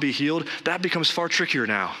you want to be healed? That becomes far trickier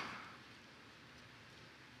now.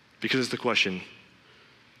 Because it's the question,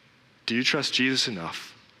 do you trust Jesus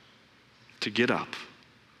enough to get up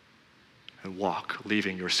and walk,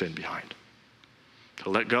 leaving your sin behind? To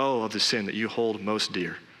let go of the sin that you hold most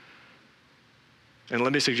dear. And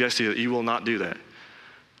let me suggest to you that you will not do that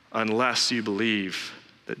unless you believe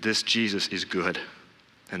that this Jesus is good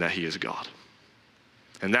and that he is God.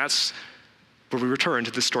 And that's where we return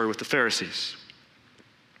to this story with the Pharisees.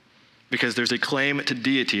 Because there's a claim to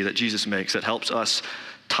deity that Jesus makes that helps us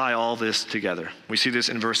tie all this together. We see this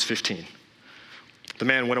in verse 15. The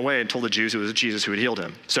man went away and told the Jews it was Jesus who had healed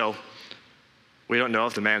him. So we don't know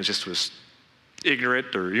if the man just was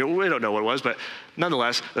ignorant or we don't know what it was, but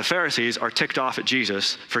nonetheless, the Pharisees are ticked off at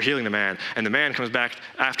Jesus for healing the man. And the man comes back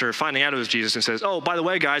after finding out it was Jesus and says, oh, by the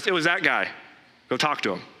way, guys, it was that guy. Go talk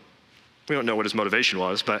to him. We don't know what his motivation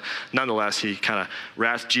was, but nonetheless, he kind of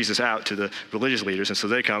rats Jesus out to the religious leaders. And so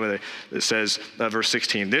they come and it says, verse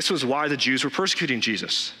 16, this was why the Jews were persecuting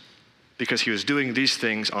Jesus, because he was doing these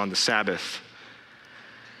things on the Sabbath.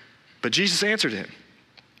 But Jesus answered him,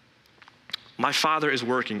 my Father is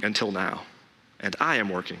working until now, and I am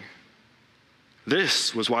working.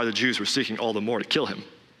 This was why the Jews were seeking all the more to kill him.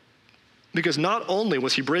 Because not only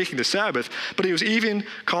was he breaking the Sabbath, but he was even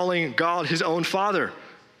calling God his own Father,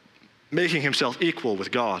 making himself equal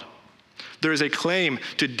with God. There is a claim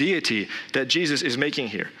to deity that Jesus is making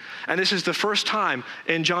here. And this is the first time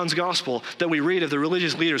in John's gospel that we read of the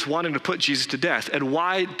religious leaders wanting to put Jesus to death. And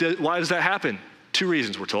why does that happen? Two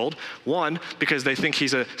reasons, we're told. One, because they think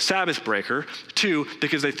he's a Sabbath breaker. Two,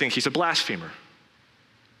 because they think he's a blasphemer.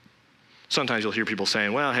 Sometimes you'll hear people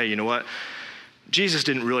saying, well, hey, you know what? Jesus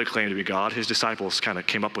didn't really claim to be God. His disciples kind of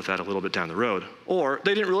came up with that a little bit down the road. Or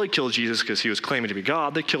they didn't really kill Jesus because he was claiming to be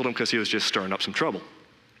God. They killed him because he was just stirring up some trouble.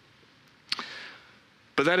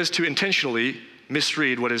 But that is to intentionally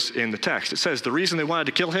misread what is in the text. It says the reason they wanted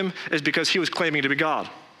to kill him is because he was claiming to be God.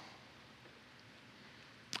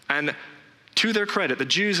 And to their credit, the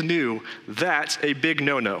Jews knew that's a big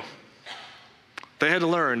no-no. They had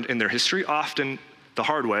learned in their history, often the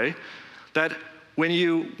hard way, that when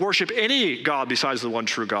you worship any god besides the one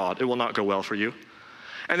true God, it will not go well for you.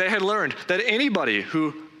 And they had learned that anybody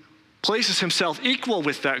who places himself equal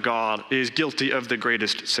with that God is guilty of the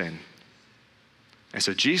greatest sin. And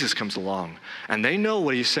so Jesus comes along, and they know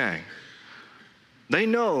what he's saying. They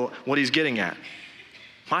know what he's getting at.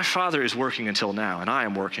 My Father is working until now, and I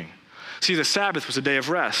am working. See, the Sabbath was a day of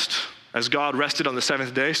rest. As God rested on the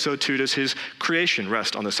seventh day, so too does his creation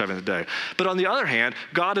rest on the seventh day. But on the other hand,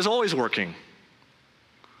 God is always working.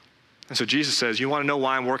 And so Jesus says, you want to know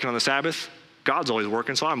why I'm working on the Sabbath? God's always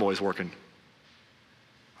working, so I'm always working.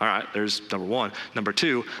 All right, there's number one. Number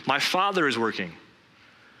two, my Father is working.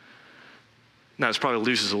 Now, this probably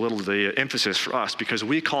loses a little of the emphasis for us because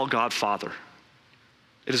we call God Father.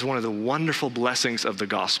 It is one of the wonderful blessings of the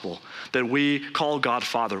gospel that we call God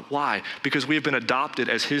Father. Why? Because we have been adopted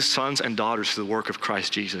as his sons and daughters through the work of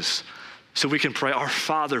Christ Jesus. So we can pray, our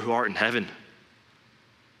Father who art in heaven.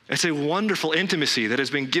 It's a wonderful intimacy that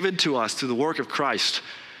has been given to us through the work of Christ.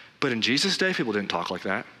 But in Jesus' day, people didn't talk like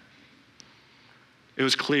that. It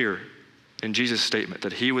was clear in Jesus' statement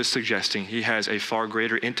that he was suggesting he has a far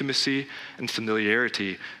greater intimacy and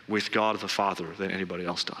familiarity with God the Father than anybody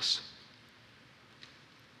else does.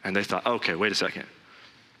 And they thought, okay, wait a second.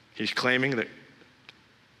 He's claiming that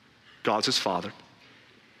God's his Father.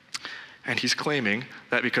 And he's claiming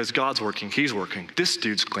that because God's working, he's working. This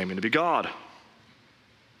dude's claiming to be God.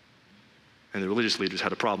 And the religious leaders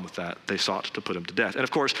had a problem with that. They sought to put him to death. And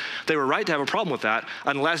of course, they were right to have a problem with that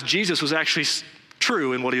unless Jesus was actually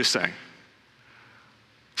true in what he was saying.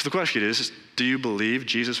 So the question is, do you believe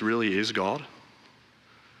Jesus really is God?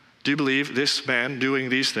 Do you believe this man doing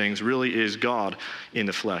these things really is God in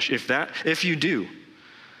the flesh? If you do,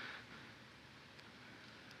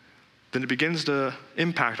 then it begins to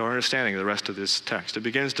impact our understanding of the rest of this text. It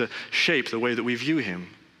begins to shape the way that we view him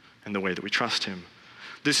and the way that we trust him.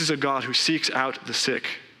 This is a God who seeks out the sick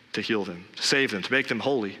to heal them, to save them, to make them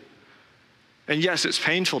holy. And yes, it's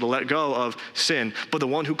painful to let go of sin, but the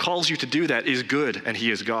one who calls you to do that is good, and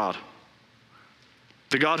he is God.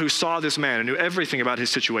 The God who saw this man and knew everything about his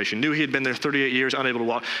situation, knew he had been there 38 years unable to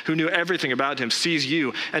walk, who knew everything about him, sees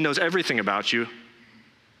you and knows everything about you.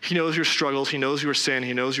 He knows your struggles, he knows your sin,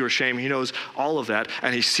 he knows your shame, he knows all of that,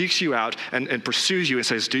 and he seeks you out and pursues you and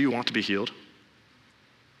says, do you want to be healed?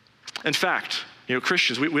 In fact,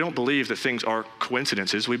 Christians, we don't believe that things are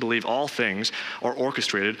coincidences. We believe all things are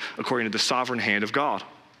orchestrated according to the sovereign hand of God.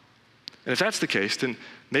 And if that's the case, then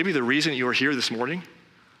maybe the reason you are here this morning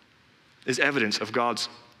is evidence of God's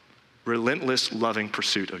relentless, loving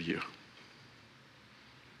pursuit of you.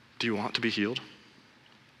 Do you want to be healed?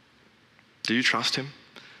 Do you trust him?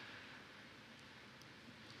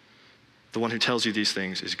 The one who tells you these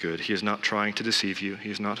things is good. He is not trying to deceive you.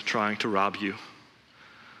 He is not trying to rob you.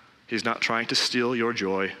 He is not trying to steal your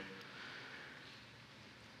joy.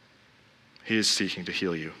 He is seeking to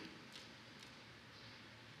heal you.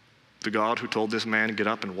 The God who told this man to get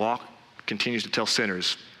up and walk continues to tell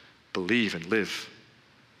sinners, believe and live.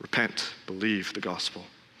 Repent, believe the gospel.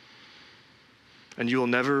 And you will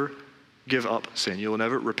never give up sin. You will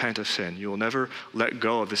never repent of sin. You will never let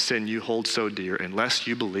go of the sin you hold so dear unless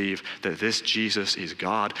you believe that this Jesus is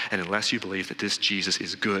God and unless you believe that this Jesus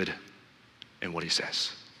is good in what he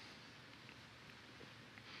says.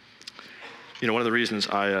 One of the reasons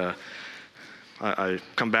I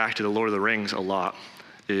come back to the Lord of the Rings a lot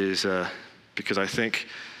is because I think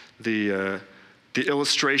the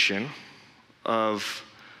illustration of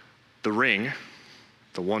the ring,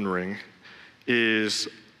 the one ring, is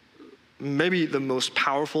maybe the most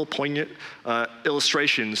powerful, poignant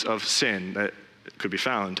illustrations of sin that could be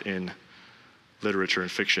found in literature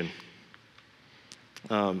and fiction.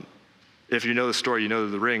 If you know the story, you know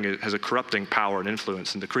that the ring has a corrupting power and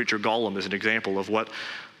influence, and the creature Gollum is an example of what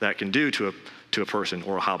that can do to a person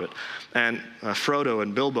or a hobbit. And Frodo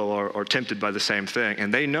and Bilbo are tempted by the same thing,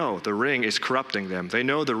 and they know the ring is corrupting them. They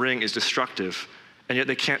know the ring is destructive, and yet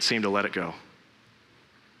they can't seem to let it go.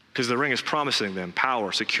 Because the ring is promising them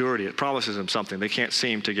power, security. It promises them something. They can't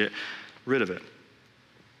seem to get rid of it.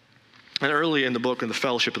 And early in the book, in the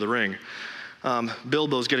Fellowship of the Ring,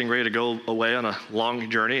 Bilbo's getting ready to go away on a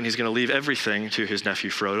long journey, and he's going to leave everything to his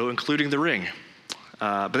nephew Frodo, including the ring.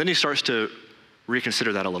 But then he starts to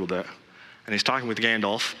reconsider that a little bit. And he's talking with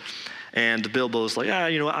Gandalf, and Bilbo's like,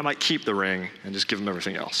 I might keep the ring and just give him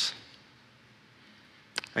everything else.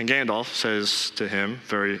 And Gandalf says to him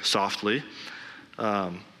very softly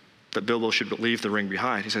that Bilbo should leave the ring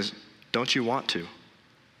behind. He says, don't you want to?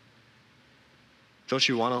 Don't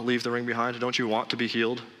you want to leave the ring behind? Don't you want to be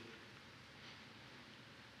healed?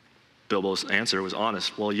 Bilbo's answer was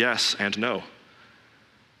honest. Well, yes and no.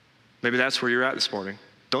 Maybe that's where you're at this morning.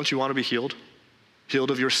 Don't you want to be healed?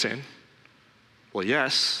 Healed of your sin? Well,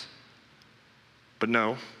 yes, but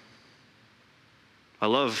no. I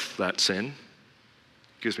love that sin.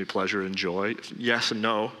 It gives me pleasure and joy. Yes and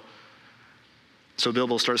no. So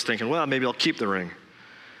Bilbo starts thinking, well, maybe I'll keep the ring.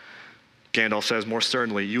 Gandalf says more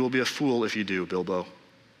sternly, you will be a fool if you do, Bilbo.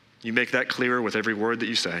 You make that clearer with every word that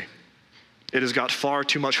you say. It has got far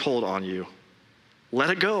too much hold on you. Let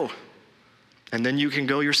it go, and then you can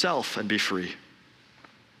go yourself and be free.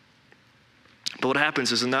 But what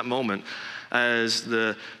happens is in that moment, as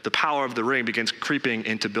the power of the ring begins creeping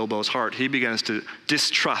into Bilbo's heart, he begins to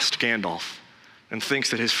distrust Gandalf and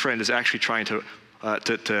thinks that his friend is actually trying to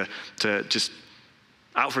just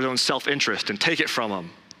out for his own self-interest and take it from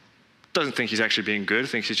him. Doesn't think he's actually being good,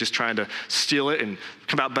 thinks he's just trying to steal it and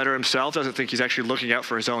come out better himself, doesn't think he's actually looking out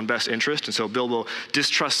for his own best interest. And so Bilbo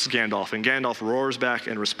distrusts Gandalf, and Gandalf roars back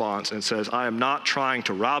in response and says, I am not trying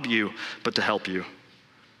to rob you, but to help you.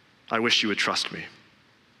 I wish you would trust me.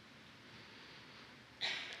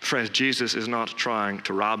 Friends, Jesus is not trying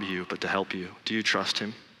to rob you, but to help you. Do you trust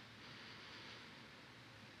him?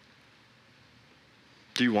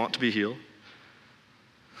 Do you want to be healed?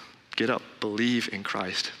 Get up, believe in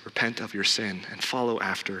Christ, repent of your sin, and follow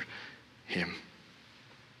after him.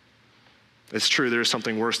 It's true, there is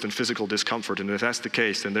something worse than physical discomfort, and if that's the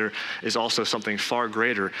case, then there is also something far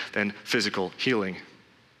greater than physical healing.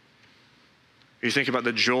 You think about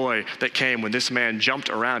the joy that came when this man jumped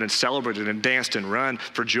around and celebrated and danced and ran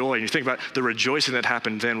for joy. And you think about the rejoicing that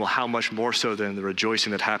happened then. Well, how much more so than the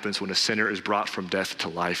rejoicing that happens when a sinner is brought from death to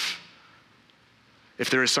life? If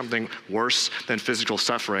there is something worse than physical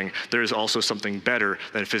suffering, there is also something better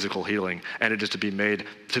than physical healing. And it is to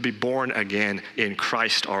be born again in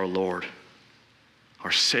Christ our Lord,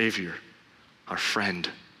 our Savior, our friend,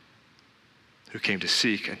 who came to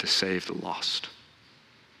seek and to save the lost.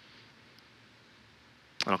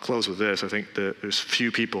 And I'll close with this. I think that there's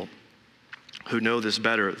few people who know this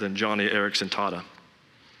better than Joni Eareckson Tada.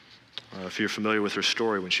 If you're familiar with her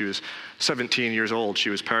story, when she was 17 years old,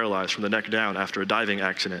 she was paralyzed from the neck down after a diving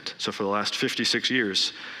accident. So for the last 56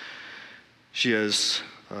 years, she has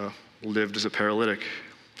lived as a paralytic.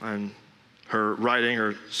 And her writing,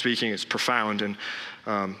 her speaking is profound.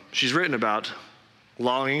 And she's written about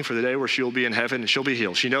longing for the day where she'll be in heaven and she'll be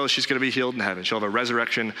healed. She knows she's going to be healed in heaven. She'll have a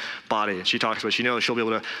resurrection body. And she talks about, she knows she'll be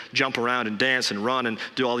able to jump around and dance and run and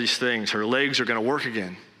do all these things. Her legs are going to work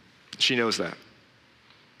again. She knows that.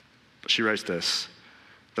 But she writes this: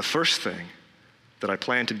 the first thing that I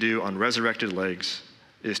plan to do on resurrected legs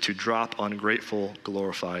is to drop on grateful,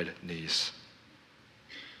 glorified knees.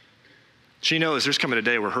 She knows there's coming a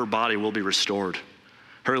day where her body will be restored.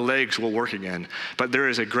 Her legs will work again. But there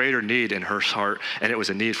is a greater need in her heart, and it was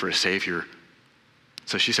a need for a Savior.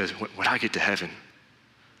 So she says, when I get to heaven,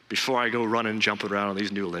 before I go running and jumping around on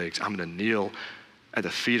these new legs, I'm going to kneel at the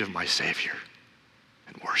feet of my Savior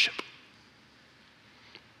and worship.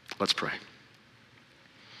 Let's pray.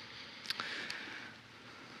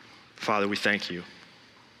 Father, we thank you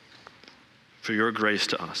for your grace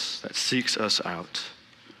to us that seeks us out.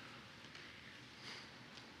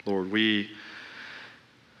 Lord, we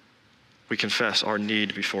confess our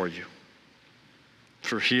need before you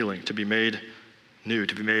for healing, to be made new,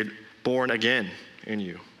 to be made born again in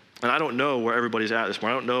you. And I don't know where everybody's at this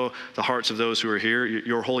morning. I don't know the hearts of those who are here.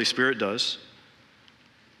 Your Holy Spirit does.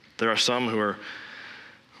 There are some who are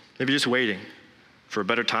maybe just waiting for a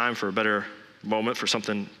better time, for a better moment, for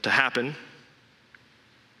something to happen.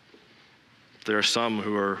 There are some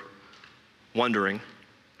who are wondering,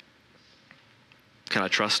 can I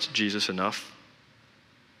trust Jesus enough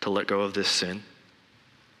to let go of this sin?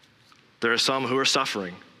 There are some who are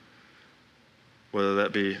suffering, whether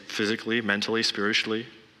that be physically, mentally, spiritually.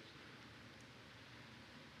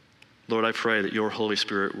 Lord, I pray that your Holy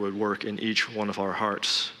Spirit would work in each one of our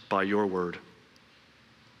hearts by your word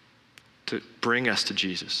to bring us to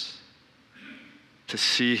Jesus, to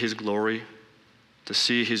see his glory, to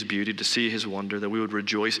see his beauty, to see his wonder, that we would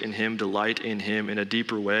rejoice in him, delight in him in a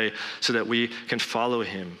deeper way, so that we can follow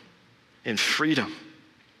him in freedom,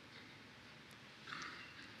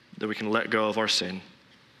 that we can let go of our sin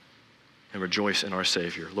and rejoice in our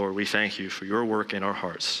Savior. Lord, we thank you for your work in our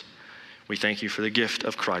hearts. We thank you for the gift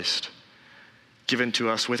of Christ, given to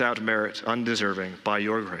us without merit, undeserving, by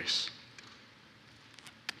your grace.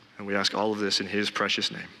 And we ask all of this in his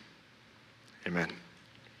precious name. Amen.